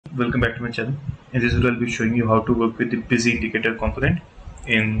welcome back to my channel. In this video I'll be showing you how to work with the BusyIndicator component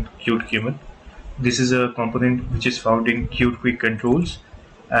in Qt QML. This is a component which is found in Qt Quick Controls,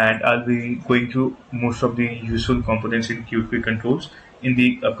 and I'll be going through most of the useful components in Qt Quick Controls in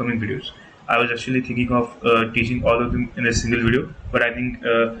the upcoming videos. I was actually thinking of teaching all of them in a single video, but I think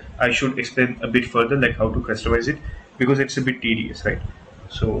I should explain a bit further, like how to customize it, because it's a bit tedious, right?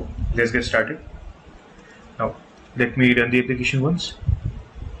 So let's get started. Now let me run the application once.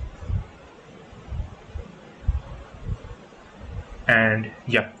 And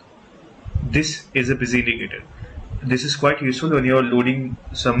yeah, this is a BusyIndicator. This is quite useful when you are loading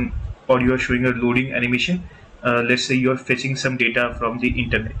some, or you are showing a loading animation. Let's say you are fetching some data from the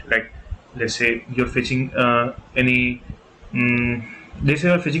internet, right? Let's say you're fetching let's say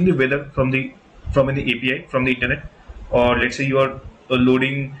you're fetching the weather from any API from the internet, or let's say you are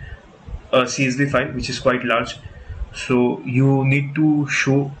loading a CSV file which is quite large. So you need to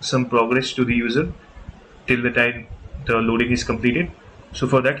show some progress to the user till the time the loading is completed. So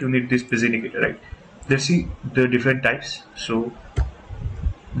for that you need this BusyIndicator, right? Let's see the different types. So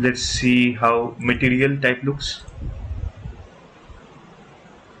let's see how material type looks.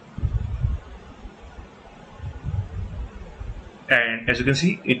 And as you can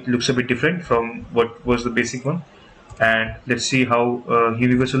see, it looks a bit different from what was the basic one. And let's see how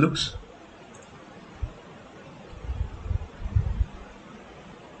universal looks.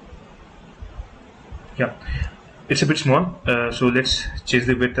 Yeah, it's a bit small, so let's change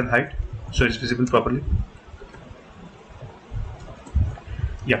the width and height so it's visible properly.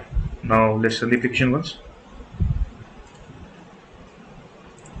 Yeah, now let's run the application once.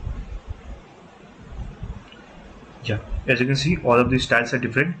 Yeah, as you can see, all of these styles are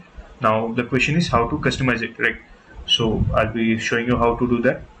different. Now the question is how to customize it, right? So I'll be showing you how to do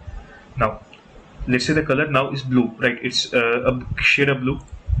that. Now let's say the color now is blue, right? It's a shade of blue.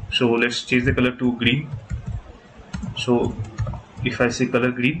 So let's change the color to green. So if I say color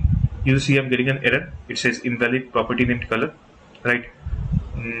green, you'll see I'm getting an error. It says invalid property named color, right?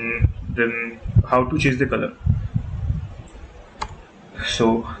 Then how to change the color?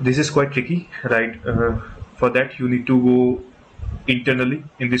 So this is quite tricky, right? For that you need to go internally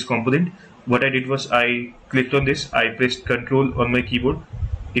in this component. What I did was I clicked on this, I pressed Control on my keyboard.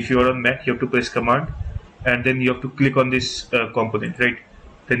 If you are on Mac, you have to press Command, and then you have to click on this component, right?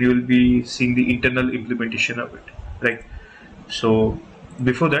 Then you will be seeing the internal implementation of it, right? So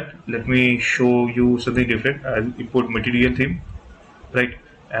before that, let me show you something different. I'll import material theme, right?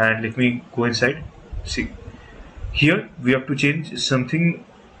 And let me go inside. See, here we have to change something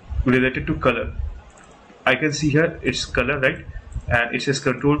related to color. I can see here it's color, right? And it says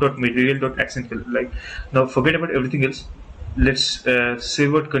control.material.accent color. Like, now forget about everything else. Let's say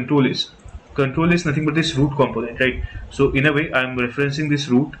what control is. Control is nothing but this root component, right? So in a way I'm referencing this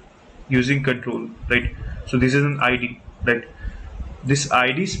root using control, right? So this is an ID, right? This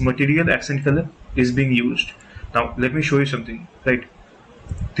ID's material accent color is being used. Now let me show you something, right?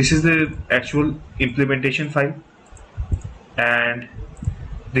 This is the actual implementation file, and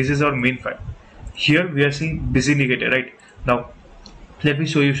this is our main file. Here we are seeing BusyIndicator, right? Now let me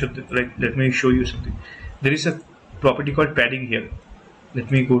show you something, right? Let me show you something. There is a property called padding here. Let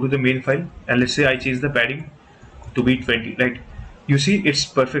me go to the main file, and let's say I change the padding to be 20, right? You see it's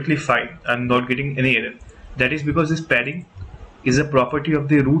perfectly fine. I'm not getting any error. That is because this padding is a property of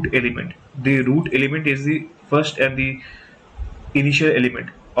the root element. The root element is the first and the initial element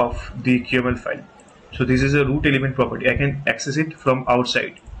of the QML file. So this is a root element property. I can access it from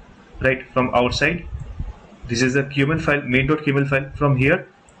outside, right? From outside, this is the QML file, main.qml file. From here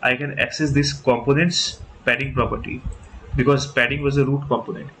I can access this component's padding property, because padding was a root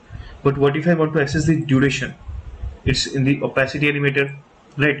component. But what if I want to access the duration? It's in the opacity animator,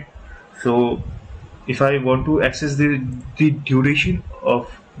 right? So if I want to access the duration of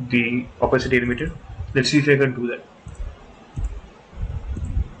the opacity animator, let's see if I can do that.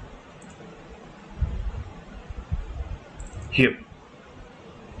 Here,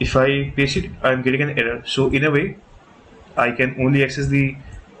 if I paste it, I'm getting an error. So in a way I can only access the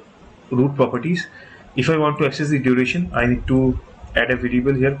root properties. If I want to access the duration, I need to add a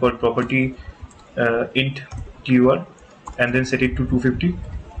variable here called property int dur, and then set it to 250,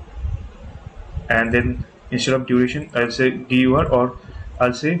 and then instead of duration I'll say dur, or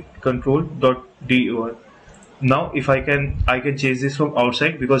I'll say control.dur. Now if I can change this from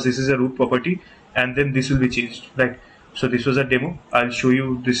outside, because this is a root property, and then this will be changed, right? So this was a demo. I'll show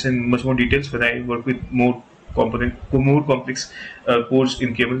you this in much more details when I work with more complex codes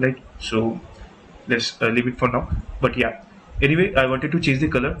in QML, right? So let's leave it for now. But yeah, anyway, I wanted to change the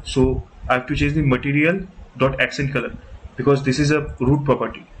color, so I have to change the material dot accent color, because this is a root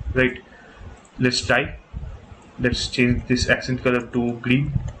property. right? Let's try. Let's change this accent color to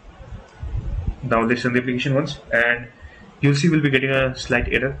green. Now let's run the application once, and you'll see we'll be getting a slight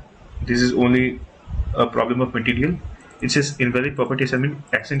error. This is only a problem of material. It says invalid property assignment.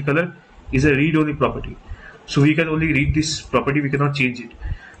 Accent color is a read-only property, so we can only read this property, we cannot change it.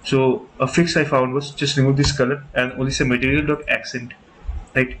 So a fix I found was just remove this color and only say material.accent,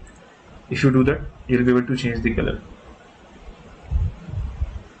 right? If you do that, you'll be able to change the color.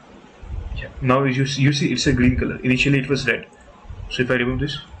 Yeah. Now you see it's a green color. Initially it was red. So if I remove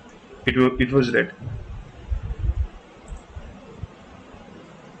this, it was red.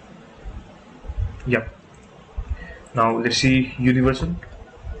 Yeah. Now let's see universal.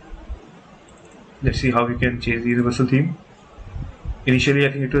 Let's see how we can change the universal theme. Initially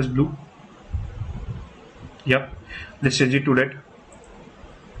I think it was blue. Yeah. Let's change it to red.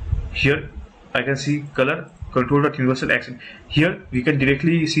 Here I can see color control.universal accent. Here we can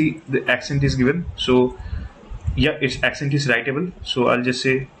directly see the accent is given. So yeah, its accent is writable. So I'll just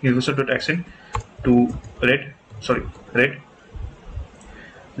say universal.accent to red. Sorry, red.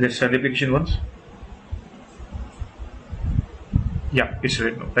 Let's run the application once. Yeah, it's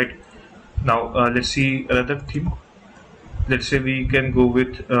red now, right? Now let's see another theme. Let's say we can go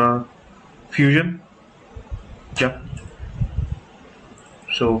with fusion. Yeah.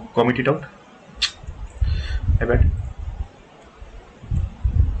 So comment it out. I bet.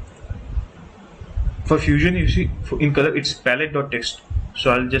 For fusion, you see in color it's palette.text.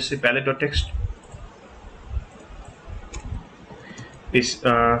 So I'll just say palette.text is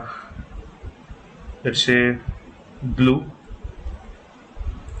let's say blue.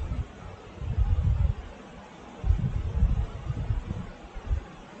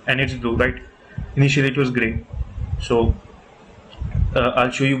 And it's blue, right? Initially it was gray. So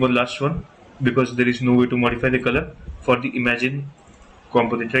I'll show you one last one, because there is no way to modify the color for the imagine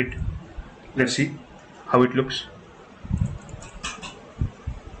component, right? Let's see how it looks.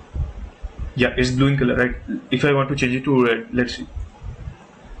 Yeah, it's blue in color, right? If I want to change it to red, let's see.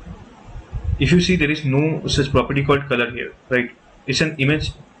 If you see, there is no such property called color here, right? It's an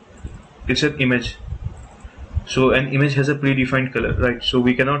image. It's an image. So an image has a predefined color, right? So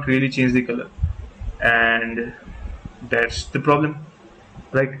we cannot really change the color, and that's the problem,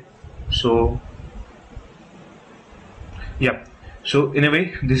 right? So yeah, so in a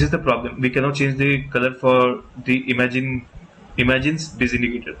way this is the problem. We cannot change the color for the imagine's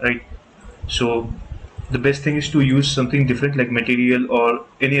BusyIndicator, right? So the best thing is to use something different like material or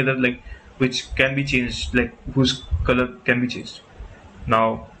any other, like which can be changed, like whose color can be changed.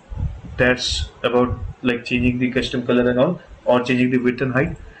 Now that's about like changing the custom color and all, or changing the width and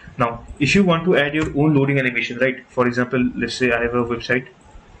height. Now if you want to add your own loading animation, right? For example, let's say I have a website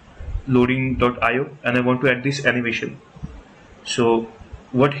loading.io and I want to add this animation. So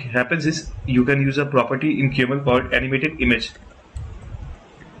what happens is you can use a property in QML called animated image.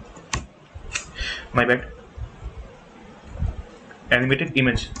 My bad. Animated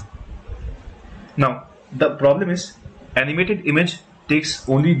image. Now the problem is animated image takes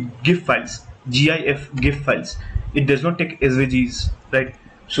only GIF files, GIF files. It does not take SVGs, right?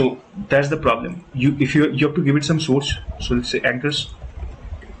 So that's the problem. You have to give it some source. So let's say anchors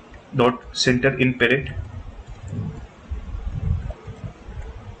dot center in parent,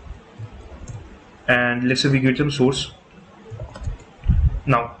 and let's say we give it some source.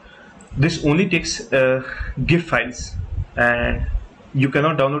 Now this only takes GIF files, and you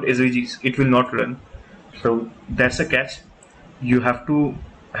cannot download SVGs. It will not run. So that's a catch. You have to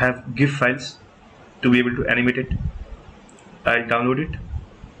have GIF files to be able to animate it. I'll download it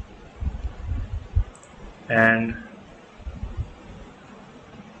and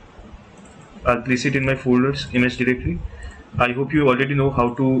I'll place it in my folders image directory. I hope you already know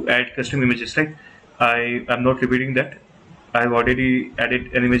how to add custom images, right? I am not repeating that. I've already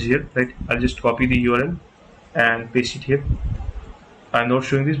added an image here, right? I'll just copy the URL and paste it here. I'm not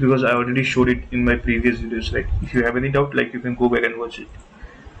showing this because I already showed it in my previous videos, right? If you have any doubt, like, you can go back and watch it.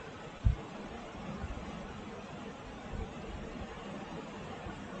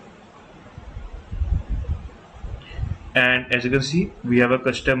 And as you can see, we have a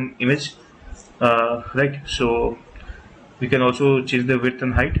custom image, right? So we can also change the width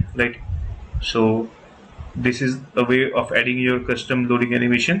and height, right? So this is a way of adding your custom loading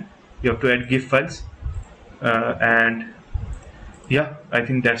animation. You have to add GIF files, and yeah, I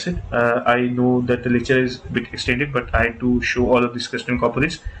think that's it. I know that the lecture is a bit extended, but I had to show all of these custom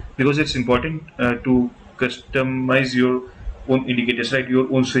components because it's important to customize your own indicators, right? Your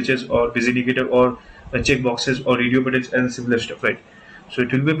own switches or BusyIndicator or checkboxes or radio buttons and similar stuff, right? So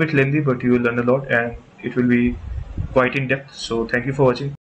it will be a bit lengthy, but you will learn a lot and it will be quite in depth. So thank you for watching.